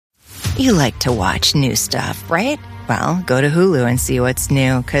You like to watch new stuff, right? Well, go to Hulu and see what's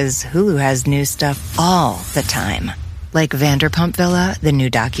new, because Hulu has new stuff all the time. Like Vanderpump Villa, the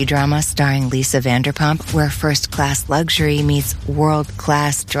new docudrama starring Lisa Vanderpump, where first-class luxury meets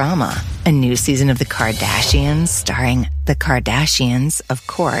world-class drama. A new season of The Kardashians starring The Kardashians, of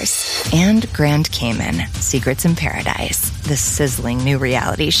course. And Grand Cayman, Secrets in Paradise, the sizzling new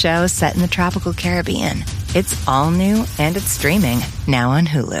reality show set in the tropical Caribbean. It's all new and it's streaming now on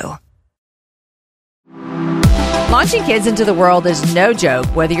Hulu. Launching kids into the world is no joke,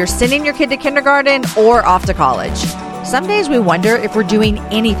 whether you're sending your kid to kindergarten or off to college. Some days we wonder if we're doing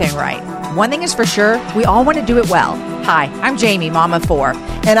anything right. One thing is for sure, we all want to do it well. Hi, I'm Jamie, mom of 4.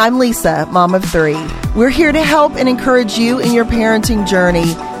 And I'm Lisa, mom of 3. We're here to help and encourage you in your parenting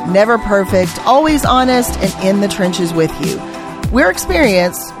journey. Never perfect, always honest, and in the trenches with you. We're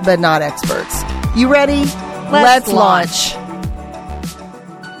experienced, but not experts. You ready? Let's launch.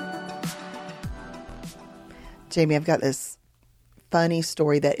 Jamie, I've got this funny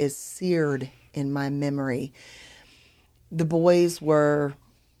story that is seared in my memory. The boys were,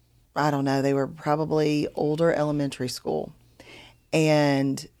 I don't know, they were probably older elementary school.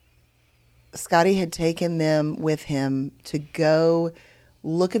 And Scotty had taken them with him to go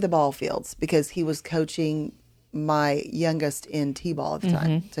look at the ball fields because he was coaching my youngest in T-ball at the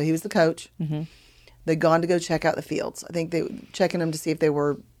time. So he was the coach. They'd gone to go check out the fields. I think they were checking them to see if they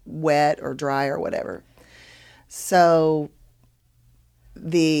were wet or dry or whatever. So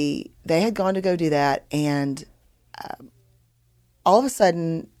they had gone to go do that, and all of a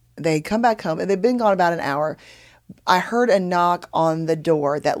sudden they come back home, and they'd been gone about an hour. I heard a knock on the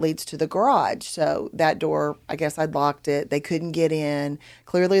door that leads to the garage. So that door, I guess I'd locked it. They couldn't get in.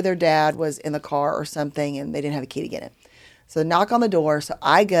 Clearly their dad was in the car or something, and they didn't have a key to get in. So knock on the door. So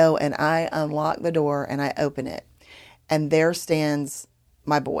I go and I unlock the door and I open it. And there stands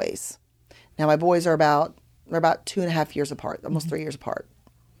my boys. Now my boys are about 2.5 years apart, almost 3 years apart.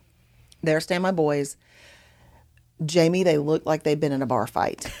 There stand my boys. Jamie, they looked like they'd been in a bar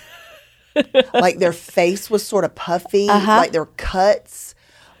fight. Like their face was sort of puffy, like their cuts.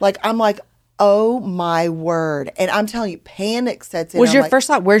 Like I'm like, oh my word. And I'm telling you, panic sets in. Was your first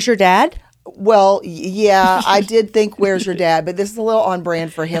thought, where's your dad? Well, yeah, I did think, where's your dad? But this is a little on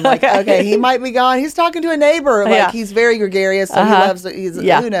brand for him. Like, okay, he might be gone. He's talking to a neighbor. Like he's very gregarious, so he loves,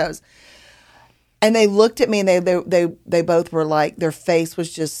 who knows? And they looked at me, and they both were like, their face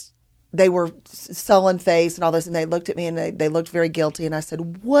was just, they were sullen face and all this. And they looked at me, and they looked very guilty. And I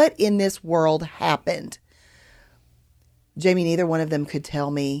said, what in this world happened? Jamie, neither one of them could tell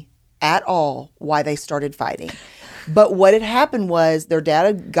me at all why they started fighting. But what had happened was their dad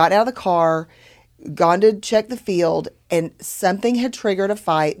had got out of the car, gone to check the field, and something had triggered a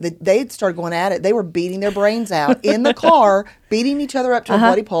fight. They had started going at it. They were beating their brains out in the car, beating each other up to a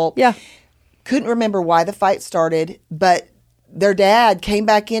bloody pulp. Yeah. Couldn't remember why the fight started, but their dad came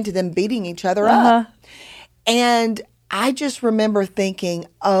back into them beating each other up. And I just remember thinking,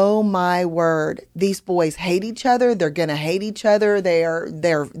 oh my word, these boys hate each other. They're going to hate each other.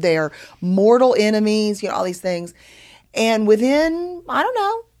 They're mortal enemies, all these things. And within, I don't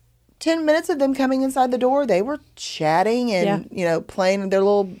know, 10 minutes of them coming inside the door, they were chatting and, playing their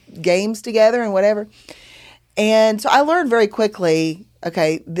little games together and whatever. And so I learned very quickly,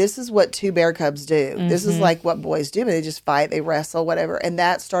 okay, this is what two bear cubs do. This is like what boys do. They just fight, they wrestle, whatever. And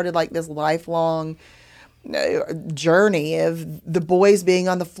that started like this lifelong journey of the boys being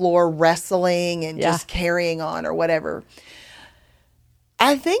on the floor wrestling and just carrying on or whatever.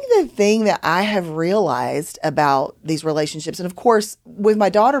 I think the thing that I have realized about these relationships, and of course, with my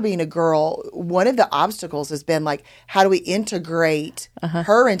daughter being a girl, one of the obstacles has been like, how do we integrate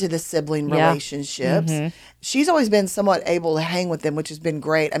her into the sibling relationships? She's always been somewhat able to hang with them, which has been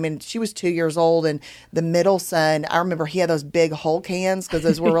great. I mean, she was 2 years old, and the middle son, I remember he had those big Hulk hands because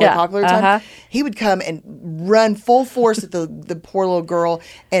those were really popular at the time. He would come and run full force at the poor little girl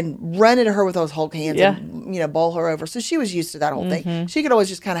and run into her with those Hulk hands and, bowl her over. So she was used to that whole thing. She could always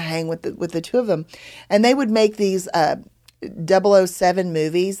just kind of hang with the two of them. And they would make these 007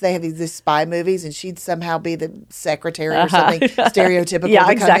 movies. They have these spy movies, and she'd somehow be the secretary or something stereotypical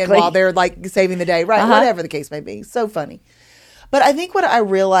to come in while they're like saving the day, right? Whatever the case may be. So funny. But I think what I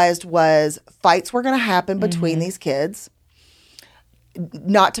realized was fights were going to happen between these kids.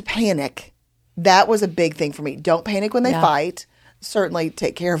 Not to panic. That was a big thing for me. Don't panic when they fight. Certainly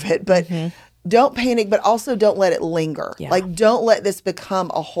take care of it, but don't panic, but also don't let it linger. Like, don't let this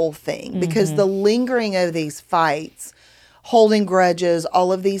become a whole thing, because the lingering of these fights holding grudges,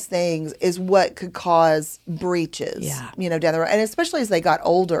 all of these things is what could cause breaches, down the road. And especially as they got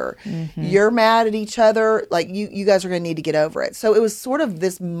older, you're mad at each other, like you guys are going to need to get over it. So it was sort of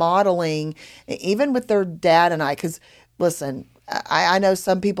this modeling, even with their dad and I, because listen, I know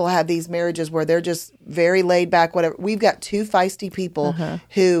some people have these marriages where they're just very laid back, whatever. We've got two feisty people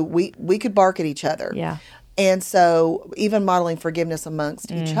who we could bark at each other. Yeah. And so even modeling forgiveness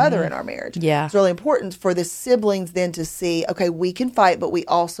amongst each other in our marriage. Yeah. It's really important for the siblings then to see, okay, we can fight, but we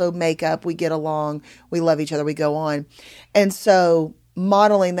also make up, we get along, we love each other, we go on. And so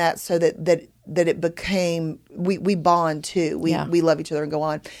modeling that so that it became, we bond too. We love each other and go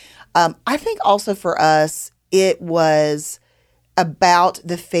on. I think also for us, it was about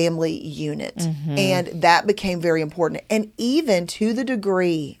the family unit. And that became very important. And even to the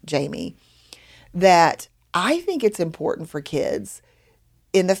degree, Jamie, that I think it's important for kids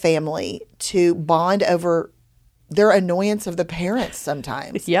in the family to bond over their annoyance of the parents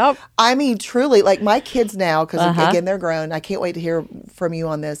sometimes. Yep. I mean, truly, like my kids now, because again, they're grown. I can't wait to hear from you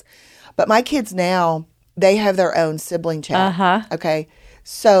on this. But my kids now, they have their own sibling chat. Okay.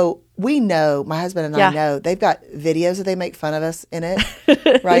 So we know, my husband and I know, they've got videos that they make fun of us in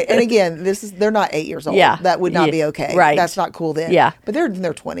it, right? And again, they're not 8 years old. Yeah. That would not be okay. Right. That's not cool then. Yeah. But they're in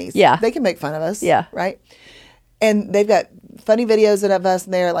their 20s. Yeah. They can make fun of us. Yeah. Right? And they've got funny videos of us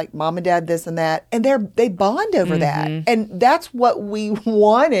and they're like mom and dad this and that. And they bond over that. And that's what we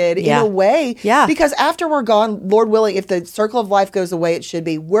wanted in a way. Yeah. Because after we're gone, Lord willing, if the circle of life goes the way it should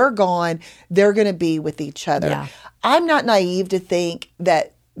be, we're gone, they're going to be with each other. Yeah. I'm not naive to think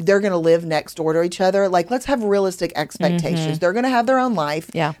that they're going to live next door to each other. Like, let's have realistic expectations. They're going to have their own life,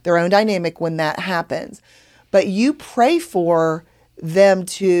 their own dynamic when that happens. But you pray for them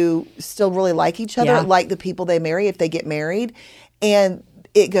to still really like each other, like the people they marry if they get married. And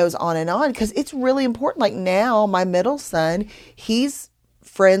it goes on because it's really important. Like now, my middle son, he's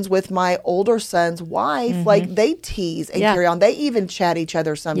friends with my older son's wife. Like they tease and carry on. They even chat each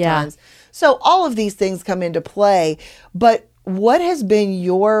other sometimes. So all of these things come into play. But what has been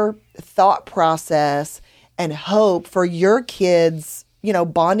your thought process and hope for your kids,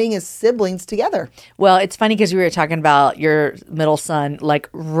 bonding as siblings together? Well, it's funny because we were talking about your middle son, like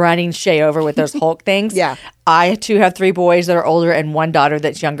running Shay over with those Hulk things. Yeah. I too have 3 boys that are older and 1 daughter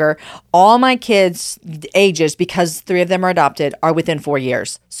that's younger. All my kids' ages, because 3 of them are adopted, are within 4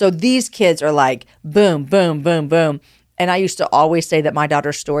 years. So these kids are like boom, boom, boom, boom. And I used to always say that my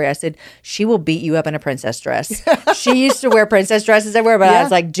daughter's story, I said, she will beat you up in a princess dress. She used to wear princess dresses everywhere, but I was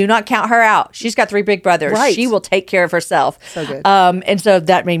like, do not count her out. She's got 3 big brothers. Right. She will take care of herself. So good. And so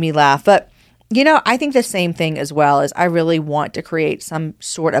that made me laugh. But, I think the same thing as well is I really want to create some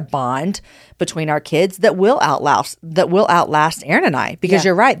sort of bond between our kids that will outlast Aaron and I. Because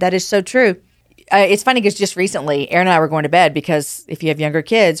you're right. That is so true. It's funny because just recently, Aaron and I were going to bed because if you have younger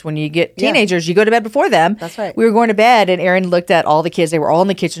kids, when you get teenagers, you go to bed before them. That's right. We were going to bed and Aaron looked at all the kids. They were all in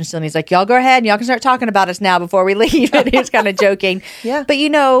the kitchen still. And he's like, y'all go ahead and y'all can start talking about us now before we leave. And he was kind of joking. Yeah. But,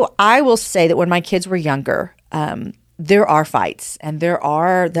 I will say that when my kids were younger, there are fights and there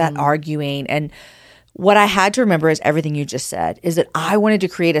are that arguing. And what I had to remember is everything you just said is that I wanted to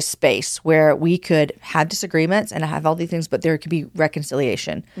create a space where we could have disagreements and have all these things, but there could be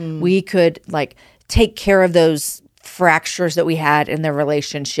reconciliation. We could take care of those fractures that we had in the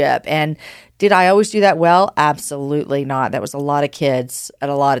relationship. And did I always do that well? Absolutely not. That was a lot of kids at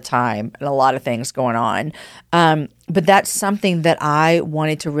a lot of time and a lot of things going on. But that's something that I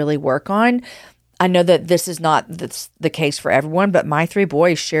wanted to really work on. I know that this is not the case for everyone, but my 3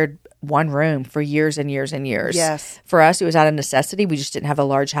 boys shared one room for years and years and years. Yes. For us, it was out of necessity. We just didn't have a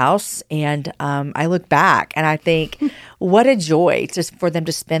large house. And I look back and I think what a joy for them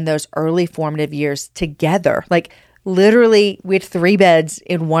to spend those early formative years together. Like literally, we had 3 beds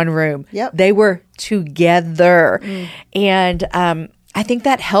in one room. Yep. They were together. And I think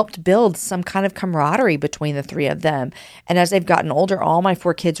that helped build some kind of camaraderie between the 3 of them. And as they've gotten older, all my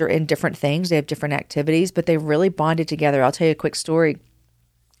 4 kids are in different things. They have different activities, but they really bonded together. I'll tell you a quick story.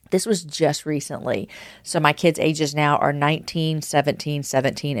 This was just recently. So my kids' ages now are 19, 17,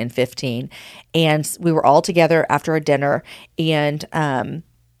 17, and 15. And we were all together after a dinner. And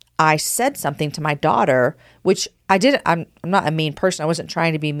I said something to my daughter, which I didn't. I'm not a mean person. I wasn't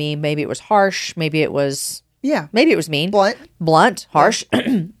trying to be mean. Maybe it was harsh. Maybe it was maybe it was mean. Blunt, harsh.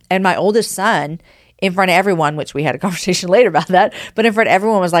 And my oldest son, in front of everyone, which we had a conversation later about that, but in front of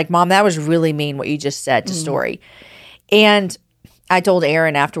everyone was like, Mom, that was really mean what you just said to Story. And I told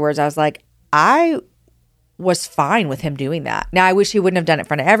Aaron afterwards, I was like, I was fine with him doing that. Now, I wish he wouldn't have done it in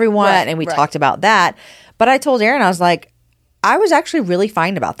front of everyone, and we talked about that. But I told Aaron, I was like, I was actually really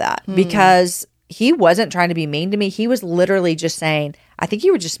fine about that because he wasn't trying to be mean to me. He was literally just saying, I think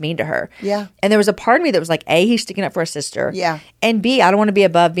you were just mean to her. Yeah. And there was a part of me that was like, A, he's sticking up for a sister. Yeah. And B, I don't want to be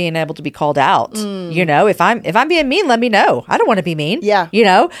above being able to be called out. You know, if I'm being mean, let me know. I don't want to be mean. Yeah. You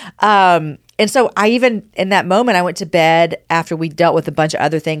know? And so I even, in that moment, I went to bed after we dealt with a bunch of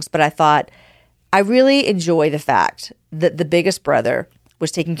other things, but I thought, I really enjoy the fact that the biggest brother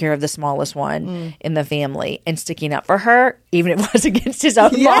was taking care of the smallest one in the family and sticking up for her, even if it was against his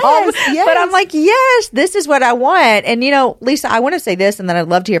own mom. Yes. But I'm like, yes, this is what I want. And, you know, Lisa, I want to say this, and then I'd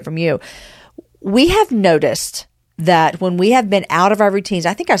love to hear from you. We have noticed that when we have been out of our routines,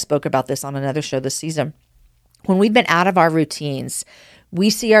 I think I spoke about this on another show this season. When we've been out of our routines, we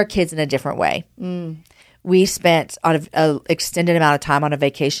see our kids in a different way. We spent an extended amount of time on a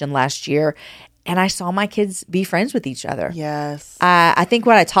vacation last year, and I saw my kids be friends with each other. Yes. I think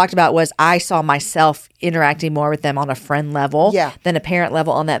what I talked about was I saw myself interacting more with them on a friend level than a parent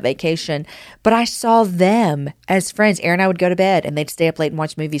level on that vacation. But I saw them as friends. Aaron and I would go to bed and they'd stay up late and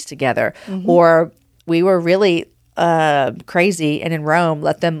watch movies together. Or we were really crazy and in Rome,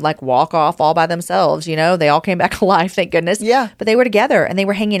 let them like walk off all by themselves. You know, they all came back alive, thank goodness. Yeah. But they were together and they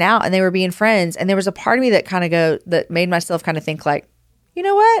were hanging out and they were being friends. And there was a part of me that made myself kind of think like, you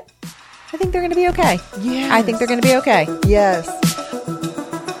know what? I think they're going to be okay. Yes. I think they're going to be okay. Yes.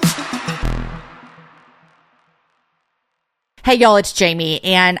 Hey, y'all, it's Jamie.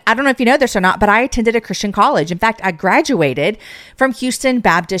 And I don't know if you know this or not, but I attended a Christian college. In fact, I graduated from Houston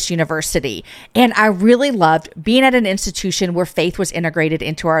Baptist University. And I really loved being at an institution where faith was integrated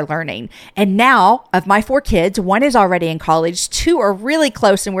into our learning. And now, of my 4 kids, 1 is already in college, 2 are really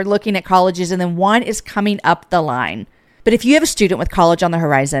close and we're looking at colleges, and then 1 is coming up the line. But if you have a student with college on the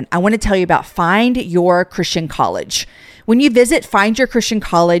horizon, I want to tell you about Find Your Christian College. When you visit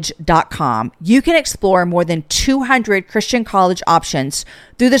findyourchristiancollege.com, you can explore more than 200 Christian college options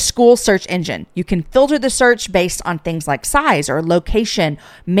through the school search engine. You can filter the search based on things like size or location,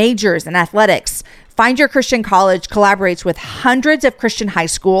 majors, and athletics. Find Your Christian College collaborates with hundreds of Christian high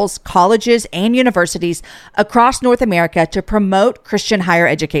schools, colleges, and universities across North America to promote Christian higher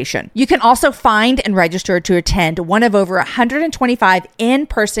education. You can also find and register to attend one of over 125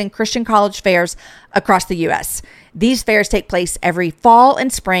 in-person Christian college fairs across the U.S. These fairs take place every fall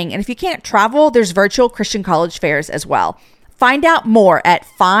and spring, and if you can't travel, there's virtual Christian college fairs as well. Find out more at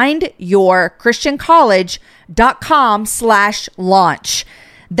findyourchristiancollege.com/launch.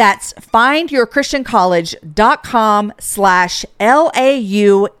 That's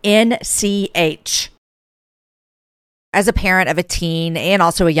findyourchristiancollege.com/LAUNCH. As a parent of a teen and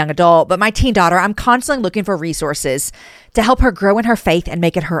also a young adult, but my teen daughter, I'm constantly looking for resources to help her grow in her faith and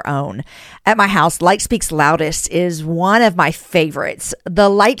make it her own. At my house, Light Speaks Loudest is one of my favorites. The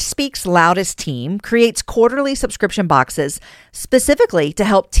Light Speaks Loudest team creates quarterly subscription boxes specifically to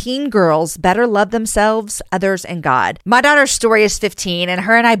help teen girls better love themselves, others, and God. My daughter's story is 15, and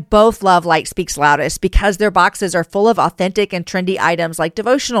her and I both love Light Speaks Loudest because their boxes are full of authentic and trendy items like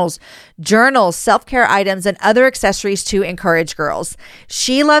devotionals, journals, self-care items, and other accessories to encourage girls.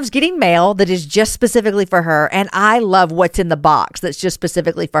 She loves getting mail that is just specifically for her, and I love what's in the box that's just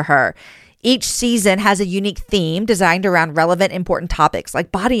specifically for her. Each season has a unique theme designed around relevant, important topics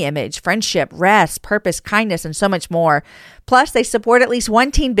like body image, friendship, rest, purpose, kindness, and so much more. Plus, they support at least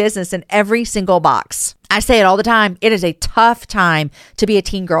one teen business in every single box. I say it all the time. It is a tough time to be a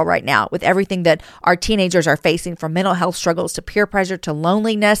teen girl right now with everything that our teenagers are facing, from mental health struggles to peer pressure to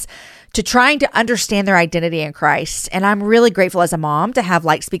loneliness to trying to understand their identity in Christ. And I'm really grateful as a mom to have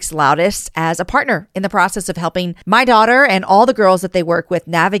Light Speaks Loudest as a partner in the process of helping my daughter and all the girls that they work with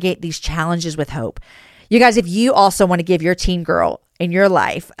navigate these challenges with hope. You guys, if you also want to give your teen girl in your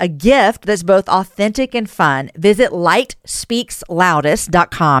life a gift that's both authentic and fun, visit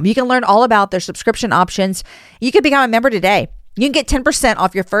lightspeaksloudest.com. You can learn all about their subscription options. You can become a member today. You can get 10%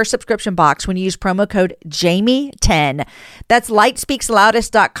 off your first subscription box when you use promo code JAMIE10. That's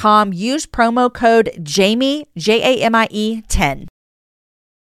lightspeaksloudest.com. Use promo code JAMIE, JAMIE 10.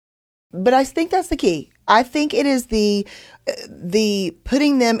 But I think that's the key. I think it is the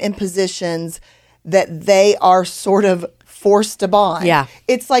putting them in positions that they are sort of forced to bond. Yeah.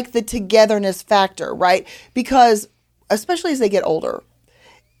 It's like the togetherness factor, right? Because especially as they get older,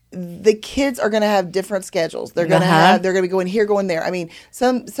 the kids are going to have different schedules. They're going to they're going to be going here, going there. I mean,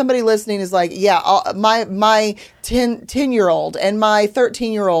 somebody listening is like, yeah, my 10-year-old and my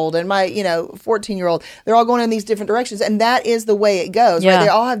 13-year-old and my 14-year-old, they're all going in these different directions, and that is the way it goes. Yeah. Right? They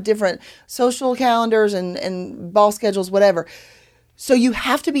all have different social calendars and ball schedules, whatever. So you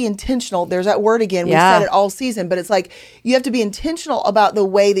have to be intentional. There's that word again. We've said it all season, but it's like you have to be intentional about the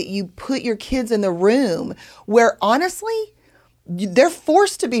way that you put your kids in the room where honestly, they're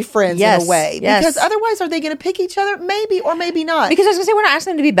forced to be friends in a way. Because otherwise, are they going to pick each other? Maybe or maybe not. Because I was going to say, we're not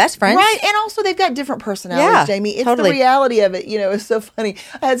asking them to be best friends. Right. And also, they've got different personalities, Jamie. It's the reality of it. It's so funny.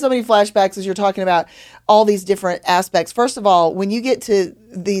 I had so many flashbacks as you're talking about all these different aspects. First of all, when you get to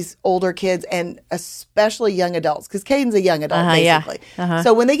these older kids and especially young adults, because Caden's a young adult, basically.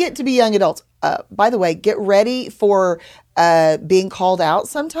 So when they get to be young adults, by the way, get ready for being called out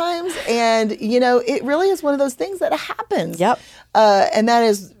sometimes. And, it really is one of those things that happens. Yep. And that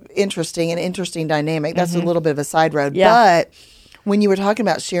is an interesting dynamic. That's a little bit of a side road. Yeah. But when you were talking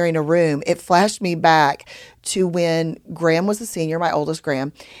about sharing a room, it flashed me back to when Graham was a senior, my oldest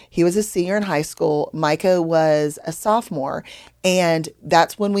Graham. He was a senior in high school. Micah was a sophomore. And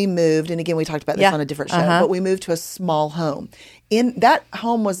that's when we moved. And again, we talked about this on a different show, but we moved to a small home. In that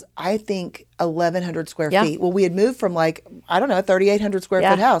home was, I think, 1,100 square feet. Well, we had moved from a 3,800 square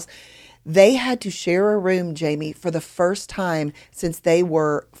foot house. They had to share a room, Jamie, for the first time since they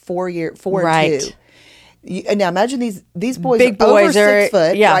were 4 and 2. Now imagine these boys Big are boys over 6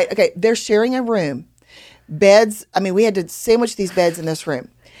 foot. Yeah. Right? Okay. They're sharing a room. Beds. I mean, we had to sandwich these beds in this room.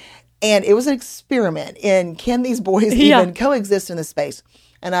 And it was an experiment in can these boys even coexist in this space?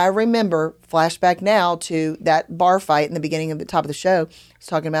 And I remember, flashback now to that bar fight in the beginning of the top of the show I was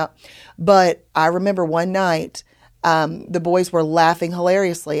talking about. But I remember one night, the boys were laughing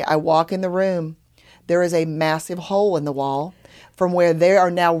hilariously. I walk in the room. There is a massive hole in the wall from where they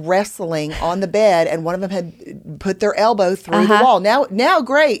are now wrestling on the bed, and one of them had put their elbow through the wall. Now,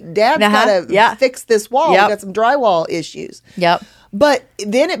 great. Dad's got to fix this wall. Yep. We got some drywall issues. Yep. But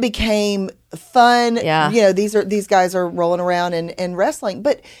then it became fun. Yeah. These guys are rolling around and wrestling.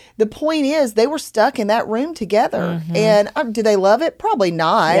 But the point is, they were stuck in that room together. And do they love it? Probably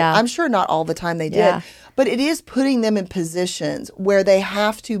not. Yeah. I'm sure not all the time they did. Yeah. But it is putting them in positions where they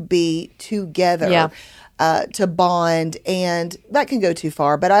have to be together. Yeah. To bond, and that can go too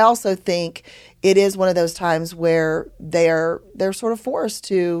far. But I also think it is one of those times where they're sort of forced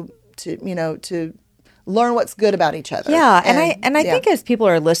to learn what's good about each other. Yeah, and I think as people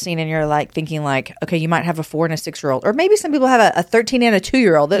are listening and you're thinking okay, you might have a 4 and a 6-year-old, or maybe some people have a 13 and a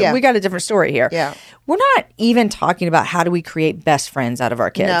 2-year-old. We got a different story here. Yeah, we're not even talking about how do we create best friends out of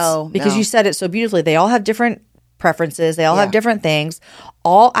our kids. No, because you said it so beautifully. They all have different preferences. They all have different things.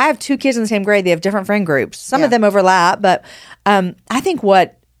 I have 2 kids in the same grade. They have different friend groups. Some of them overlap, but I think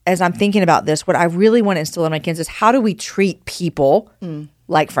as I'm thinking about this, what I really want to instill in my kids is how do we treat people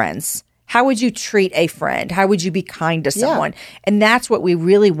like friends? How would you treat a friend? How would you be kind to someone? And that's what we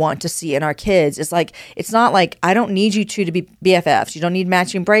really want to see in our kids. It's it's not I don't need you two to be BFFs. You don't need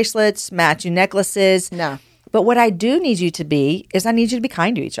matching bracelets, matching necklaces. No. But what I do need you to be is I need you to be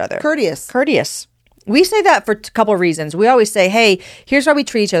kind to each other. Courteous. We say that for a couple of reasons. We always say, hey, here's why we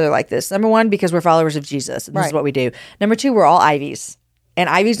treat each other like this. Number 1, because we're followers of Jesus. And this is what we do. Number 2, we're all Ivies. And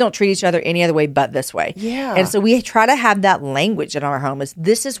Ivies don't treat each other any other way but this way. Yeah. And so we try to have that language in our home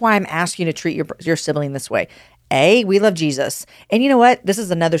this is why I'm asking you to treat your sibling this way. We love Jesus. And you know what? This is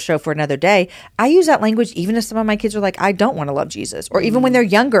another show for another day. I use that language even if some of my kids are I don't want to love Jesus. Or even when they're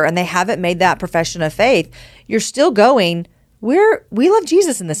younger and they haven't made that profession of faith, you're still going, we love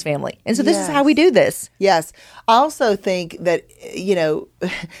Jesus in this family. And so this is how we do this. Yes. I also think that,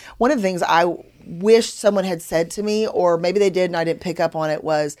 one of the things I wish someone had said to me, or maybe they did and I didn't pick up on it,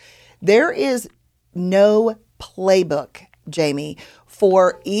 was there is no playbook, Jamie,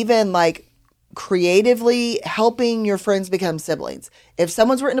 for even creatively helping your friends become siblings. If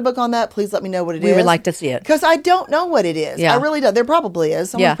someone's written a book on that, please let me know what it is. We would like to see it. Because I don't know what it is. Yeah. I really don't. There probably is.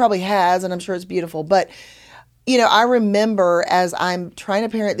 Someone probably has, and I'm sure it's beautiful. But I remember as I'm trying to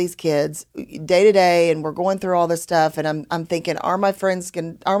parent these kids day to day, and we're going through all this stuff, and I'm thinking, are my kids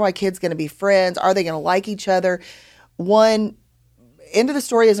going to be friends? Are they going to like each other? One, end of the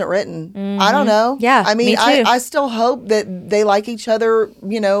story isn't written. I don't know. Yeah, I mean, me too. I still hope that they like each other,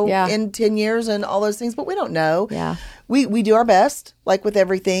 in 10 years and all those things, but we don't know. Yeah. We do our best, like with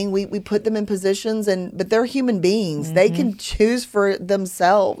everything. We put them in positions, but they're human beings. They can choose for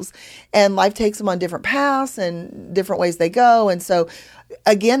themselves, and life takes them on different paths and different ways they go. And so,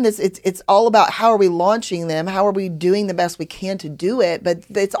 again, it's all about how are we launching them? How are we doing the best we can to do it? But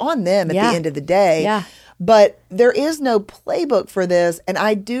it's on them at the end of the day. Yeah. But there is no playbook for this. And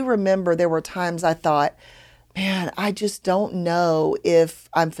I do remember there were times I thought, man, I just don't know if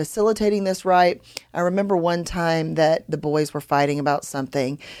I'm facilitating this right. I remember one time that the boys were fighting about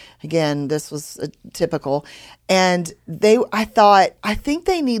something. Again, this was typical. And I think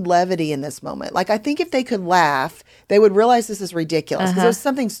they need levity in this moment. Like, I think if they could laugh, they would realize this is ridiculous because it was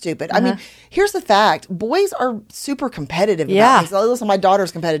something stupid. I mean, here's the fact. Boys are super competitive about things. Listen, my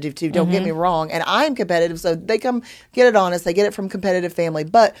daughter's competitive too, don't get me wrong. And I'm competitive, so they come get it on us. They get it from competitive family.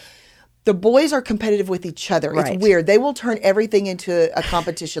 But the boys are competitive with each other. Right. It's weird. They will turn everything into a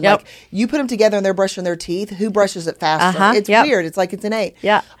competition. Like, you put them together and they're brushing their teeth. Who brushes it faster? It's weird. It's like it's innate.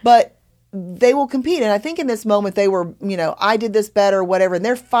 Yeah. But they will compete. And I think in this moment they were, I did this better, whatever. And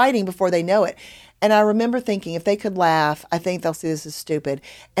they're fighting before they know it. And I remember thinking, if they could laugh, I think they'll see this as stupid.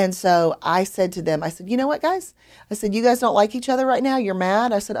 And so I said to them, I said, you know what, guys? I said, you guys don't like each other right now? You're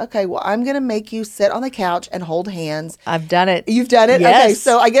mad? I said, okay, well, I'm going to make you sit on the couch and hold hands. I've done it. You've done it? Yes. Okay,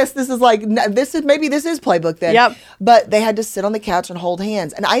 so I guess this is maybe this is playbook then. Yep. But they had to sit on the couch and hold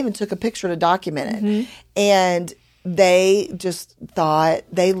hands. And I even took a picture to document it. And they just thought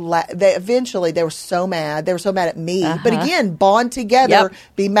they eventually they were so mad. They were so mad at me. But again, bond together,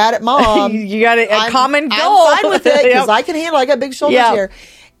 be mad at mom. You got a common goal. I'm fine with it because I can handle it. I got big shoulders here.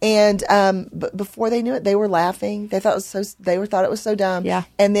 And but before they knew it, they were laughing. They thought it was so dumb. Yeah.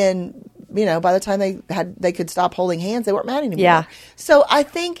 And then, by the time they could stop holding hands, they weren't mad anymore. Yeah. So I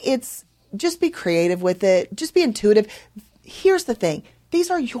think it's just be creative with it. Just be intuitive. Here's the thing. These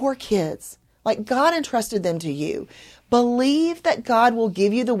are your kids. Like, God entrusted them to you. Believe that God will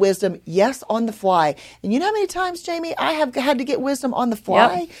give you the wisdom, yes, on the fly. And you know how many times, Jamie, I have had to get wisdom on the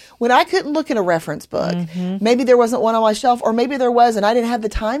fly? When I couldn't look in a reference book. Maybe there wasn't one on my shelf, or maybe there was and I didn't have the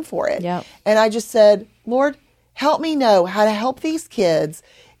time for it. And I just said, Lord, help me know how to help these kids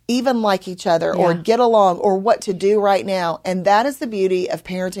even like each other or get along or what to do right now. And that is the beauty of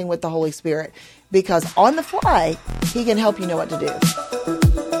parenting with the Holy Spirit, because on the fly, He can help you know what to do.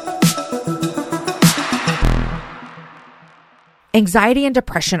 Anxiety and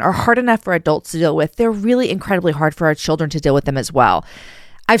depression are hard enough for adults to deal with. They're really incredibly hard for our children to deal with them as well.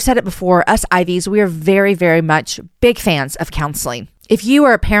 I've said it before, us Ivies, we are very, very much big fans of counseling. If you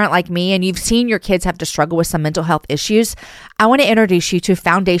are a parent like me and you've seen your kids have to struggle with some mental health issues, I want to introduce you to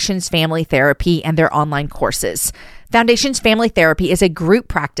Foundations Family Therapy and their online courses. Foundations Family Therapy is a group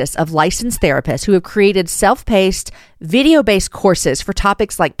practice of licensed therapists who have created self-paced, video-based courses for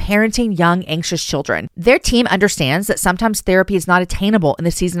topics like parenting young, anxious children. Their team understands that sometimes therapy is not attainable in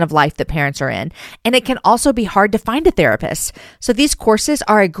the season of life that parents are in, and it can also be hard to find a therapist. So these courses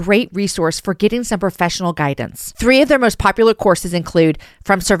are a great resource for getting some professional guidance. 3 of their most popular courses include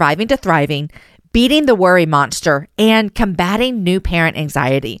From Surviving to Thriving, Beating the Worry Monster, and Combating New Parent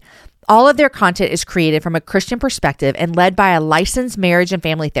Anxiety. All of their content is created from a Christian perspective and led by a licensed marriage and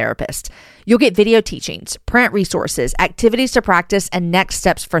family therapist. You'll get video teachings, print resources, activities to practice, and next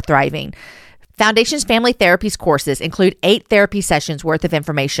steps for thriving. Foundations Family Therapy's courses include 8 therapy sessions worth of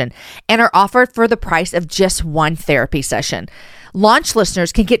information and are offered for the price of just 1 therapy session. Launch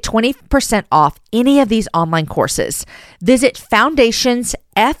listeners can get 20% off any of these online courses. Visit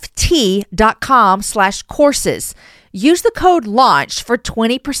foundationsft.com/courses. Use the code LAUNCH for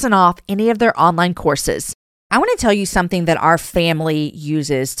 20% off any of their online courses. I want to tell you something that our family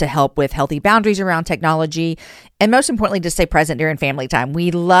uses to help with healthy boundaries around technology, and most importantly, to stay present during family time.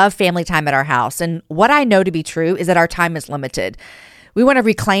 We love family time at our house, and what I know to be true is that our time is limited. We want to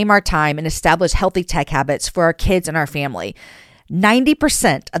reclaim our time and establish healthy tech habits for our kids and our family.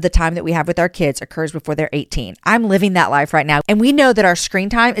 90% of the time that we have with our kids occurs before they're 18. I'm living that life right now, and we know that our screen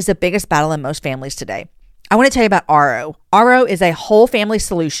time is the biggest battle in most families today. I want to tell you about Aro. Aro is a whole family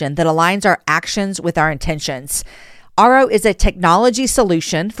solution that aligns our actions with our intentions. Aro is a technology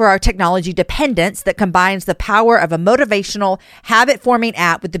solution for our technology dependence that combines the power of a motivational, habit-forming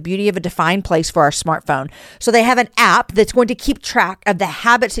app with the beauty of a defined place for our smartphone. So they have an app that's going to keep track of the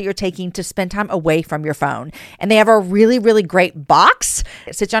habits that you're taking to spend time away from your phone. And they have a really, really great box.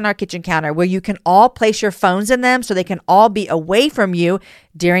 It sits on our kitchen counter where you can all place your phones in them so they can all be away from you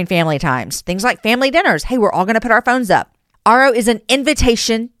during family times. Things like family dinners. Hey, we're all going to put our phones up. Aro is an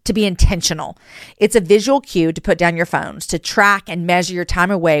invitation to be intentional. It's a visual cue to put down your phones, to track and measure your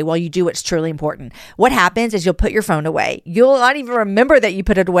time away while you do what's truly important. What happens is you'll put your phone away. You'll not even remember that you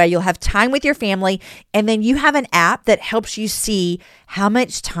put it away. You'll have time with your family, and then you have an app that helps you see how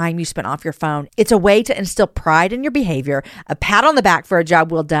much time you spent off your phone. It's a way to instill pride in your behavior, a pat on the back for a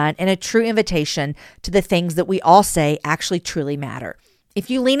job well done, and a true invitation to the things that we all say actually truly matter. If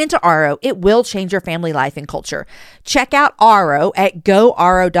you lean into Aro, it will change your family life and culture. Check out Aro at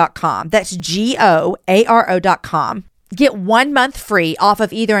goaro.com. That's GOARO.com. Get 1 month free off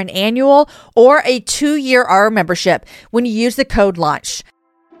of either an annual or a 2-year RO membership when you use the code LAUNCH.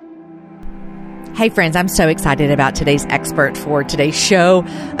 Hey friends, I'm so excited about today's expert for today's show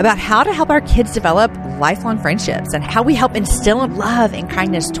about how to help our kids develop lifelong friendships and how we help instill love and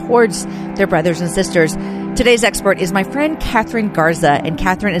kindness towards their brothers and sisters. Today's expert is my friend Catherine Garza, and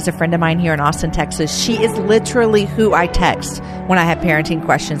Catherine is a friend of mine here in Austin, Texas. She is literally who I text when I have parenting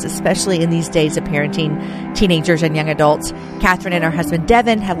questions, especially in these days of parenting teenagers and young adults. Catherine and her husband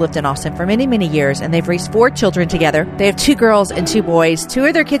Devin have lived in Austin for many, many years, and they've raised 4 children together. They have 2 girls and 2 boys. 2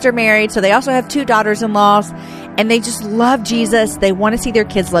 of their kids are married, so they also have 2 daughters-in-laws, and they just love Jesus. They want to see their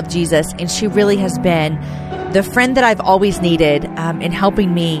kids love Jesus, and she really has been the friend that I've always needed in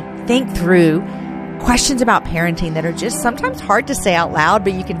helping me think through questions about parenting that are just sometimes hard to say out loud,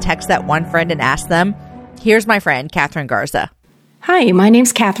 but you can text that one friend and ask them. Here's my friend, Catherine Garza. Hi, my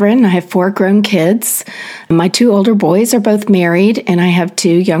name's Catherine. I have 4 grown kids. My 2 older boys are both married, and I have 2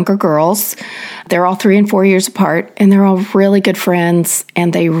 younger girls. They're all 3 and 4 years apart, and they're all really good friends,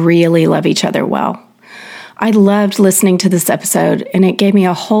 and they really love each other well. I loved listening to this episode, and it gave me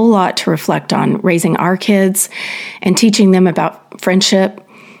a whole lot to reflect on raising our kids and teaching them about friendship.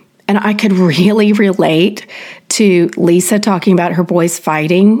 And I could really relate to Lisa talking about her boys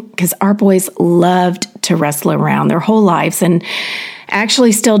fighting, because our boys loved to wrestle around their whole lives and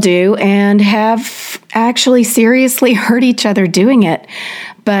actually still do, and have actually seriously hurt each other doing it,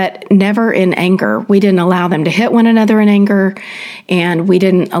 but never in anger. We didn't allow them to hit one another in anger, and we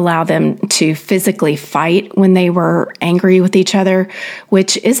didn't allow them to physically fight when they were angry with each other,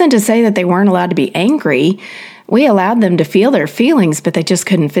 which isn't to say that they weren't allowed to be angry. We allowed them to feel their feelings, but they just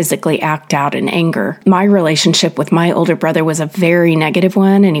couldn't physically act out in anger. My relationship with my older brother was a very negative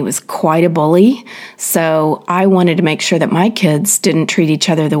one, and he was quite a bully. So I wanted to make sure that my kids didn't treat each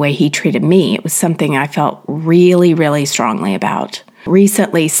other the way he treated me. It was something I felt really, really strongly about.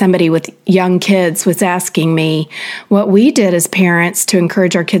 Recently, somebody with young kids was asking me what we did as parents to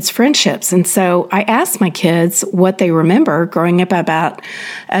encourage our kids' friendships. And so I asked my kids what they remember growing up about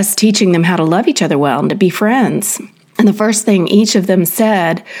us teaching them how to love each other well and to be friends. And the first thing each of them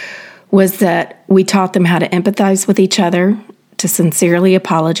said was that we taught them how to empathize with each other, to sincerely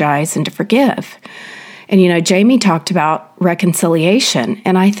apologize, and to forgive. And, Jamie talked about reconciliation,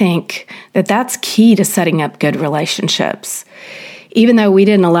 and I think that that's key to setting up good relationships. Even though we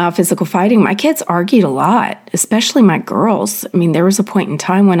didn't allow physical fighting, my kids argued a lot, especially my girls. I mean, there was a point in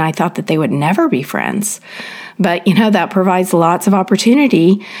time when I thought that they would never be friends. But, that provides lots of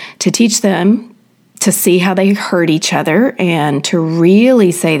opportunity to teach them to see how they hurt each other and to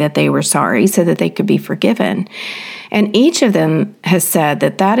really say that they were sorry so that they could be forgiven. And each of them has said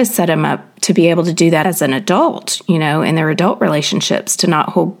that that has set them up to be able to do that as an adult, in their adult relationships, to not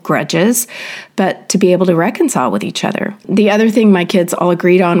hold grudges, but to be able to reconcile with each other. The other thing my kids all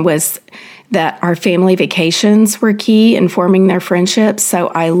agreed on was that our family vacations were key in forming their friendships. So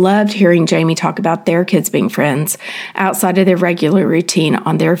I loved hearing Jamie talk about their kids being friends outside of their regular routine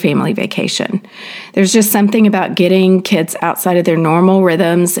on their family vacation. There's just something about getting kids outside of their normal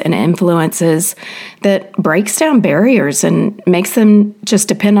rhythms and influences that breaks down barriers and makes them just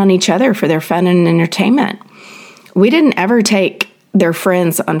depend on each other for their fun and entertainment. We didn't ever take their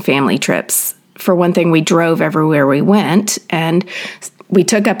friends on family trips. For one thing, we drove everywhere we went, and we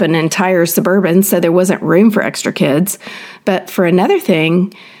took up an entire suburban, so there wasn't room for extra kids. But for another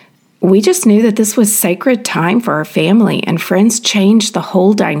thing, we just knew that this was sacred time for our family, and friends changed the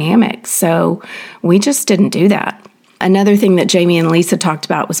whole dynamic. So we just didn't do that. Another thing that Jamie and Lisa talked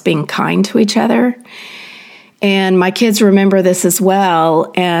about was being kind to each other. And my kids remember this as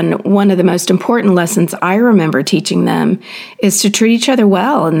well. And one of the most important lessons I remember teaching them is to treat each other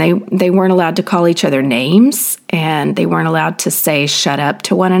well. And they weren't allowed to call each other names, and they weren't allowed to say shut up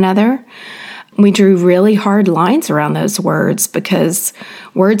to one another. We drew really hard lines around those words because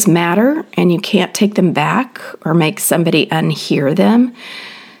words matter, and you can't take them back or make somebody unhear them.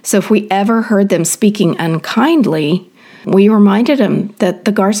 So if we ever heard them speaking unkindly, we reminded them that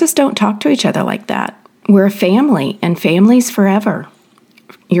the Garzas don't talk to each other like that. We're a family, and families forever.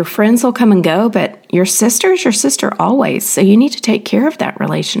 Your friends will come and go, but your sister's your sister always, so you need to take care of that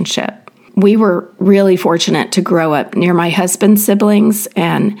relationship. We were really fortunate to grow up near my husband's siblings,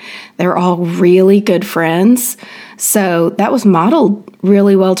 and they're all really good friends. So that was modeled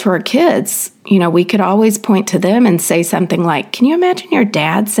really well to our kids. We could always point to them and say something like, "Can you imagine your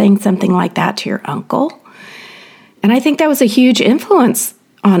dad saying something like that to your uncle?" And I think that was a huge influence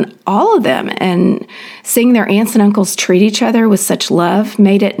on all of them, and seeing their aunts and uncles treat each other with such love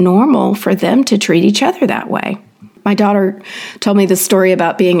made it normal for them to treat each other that way. My daughter told me the story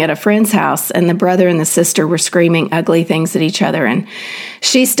about being at a friend's house and the brother and the sister were screaming ugly things at each other. And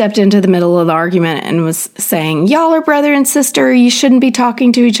she stepped into the middle of the argument and was saying, y'all are brother and sister. You shouldn't be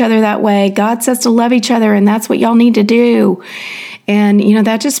talking to each other that way. God says to love each other, and that's what y'all need to do. And,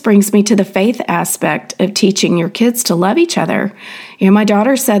 that just brings me to the faith aspect of teaching your kids to love each other. My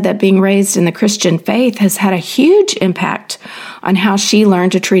daughter said that being raised in the Christian faith has had a huge impact on how she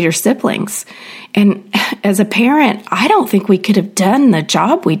learned to treat her siblings. And as a parent, I don't think we could have done the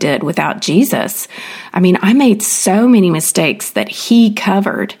job we did without Jesus. I made so many mistakes that he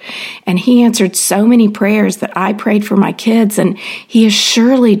covered, and he answered so many prayers that I prayed for my kids, and he has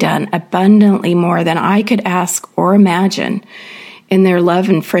surely done abundantly more than I could ask or imagine in their love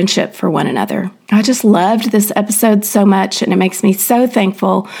and friendship for one another. I just loved this episode so much, and it makes me so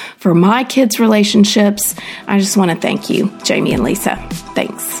thankful for my kids' relationships. I just want to thank you, Jamie and Lisa.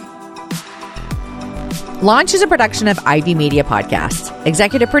 Thanks. Launch is a production of Ivy Media Podcasts.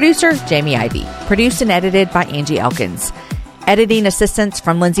 Executive producer, Jamie Ivy. Produced and edited by Angie Elkins. Editing assistance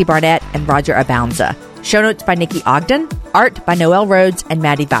from Lindsay Barnett and Roger Abounza. Show notes by Nikki Ogden. Art by Noelle Rhodes and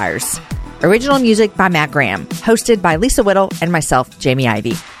Maddie Byers. Original music by Matt Graham. Hosted by Lisa Whittle and myself, Jamie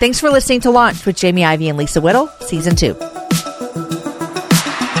Ivy. Thanks for listening to Launch with Jamie Ivy and Lisa Whittle, Season 2.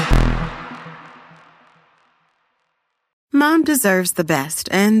 Mom deserves the best,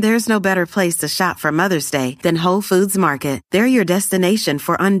 and there's no better place to shop for Mother's Day than Whole Foods Market. They're your destination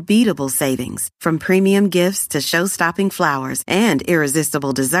for unbeatable savings, from premium gifts to show-stopping flowers and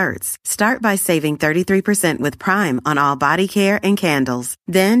irresistible desserts. Start by saving 33% with Prime on all body care and candles.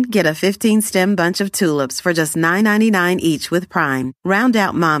 Then get a 15-stem bunch of tulips for just $9.99 each with Prime. Round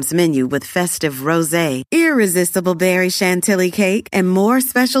out Mom's menu with festive rosé, irresistible berry chantilly cake, and more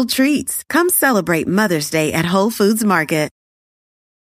special treats. Come celebrate Mother's Day at Whole Foods Market.